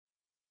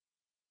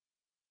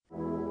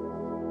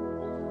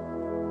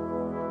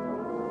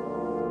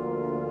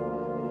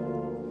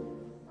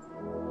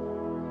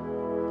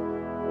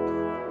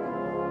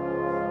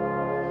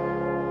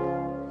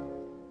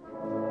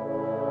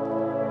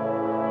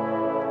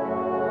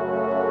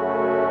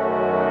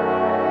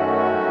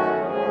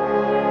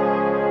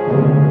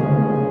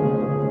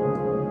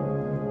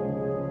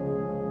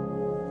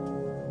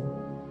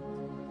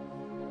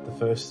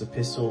First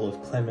Epistle of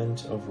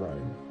Clement of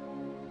Rome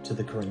to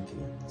the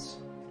Corinthians.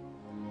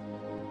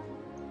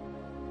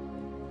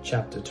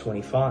 Chapter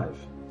 25.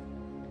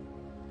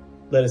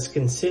 Let us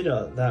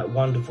consider that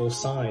wonderful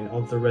sign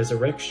of the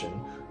resurrection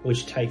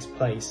which takes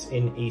place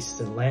in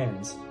eastern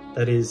lands,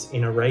 that is,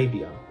 in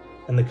Arabia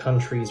and the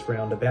countries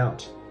round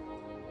about.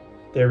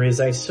 There is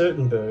a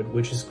certain bird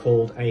which is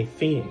called a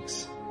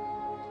phoenix.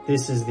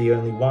 This is the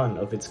only one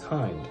of its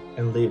kind,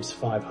 and lives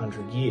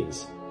 500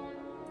 years.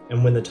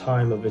 And when the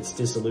time of its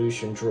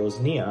dissolution draws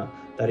near,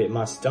 that it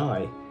must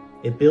die,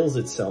 it builds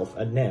itself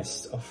a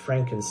nest of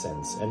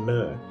frankincense and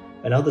myrrh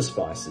and other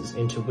spices,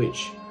 into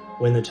which,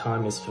 when the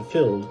time is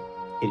fulfilled,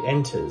 it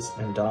enters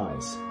and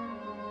dies.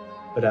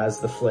 But as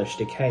the flesh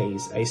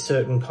decays, a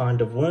certain kind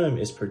of worm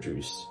is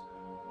produced,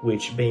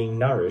 which, being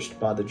nourished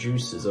by the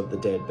juices of the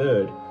dead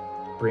bird,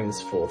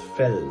 brings forth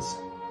feathers.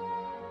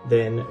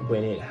 Then,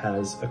 when it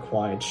has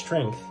acquired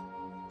strength,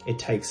 it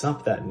takes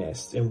up that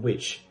nest in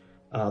which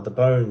are the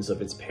bones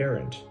of its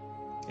parent,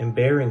 and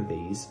bearing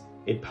these,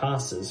 it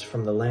passes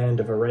from the land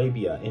of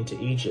Arabia into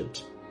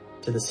Egypt,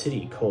 to the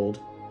city called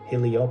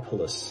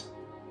Heliopolis.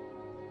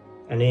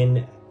 And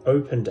in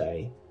open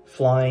day,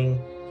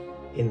 flying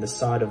in the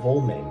sight of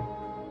all men,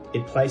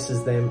 it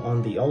places them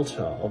on the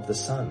altar of the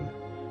sun,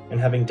 and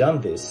having done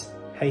this,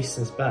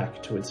 hastens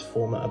back to its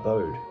former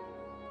abode.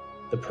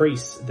 The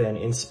priests then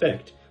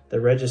inspect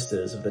the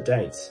registers of the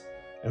dates,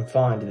 and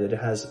find that it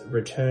has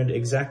returned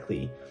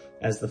exactly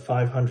as the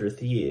 500th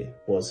year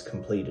was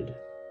completed.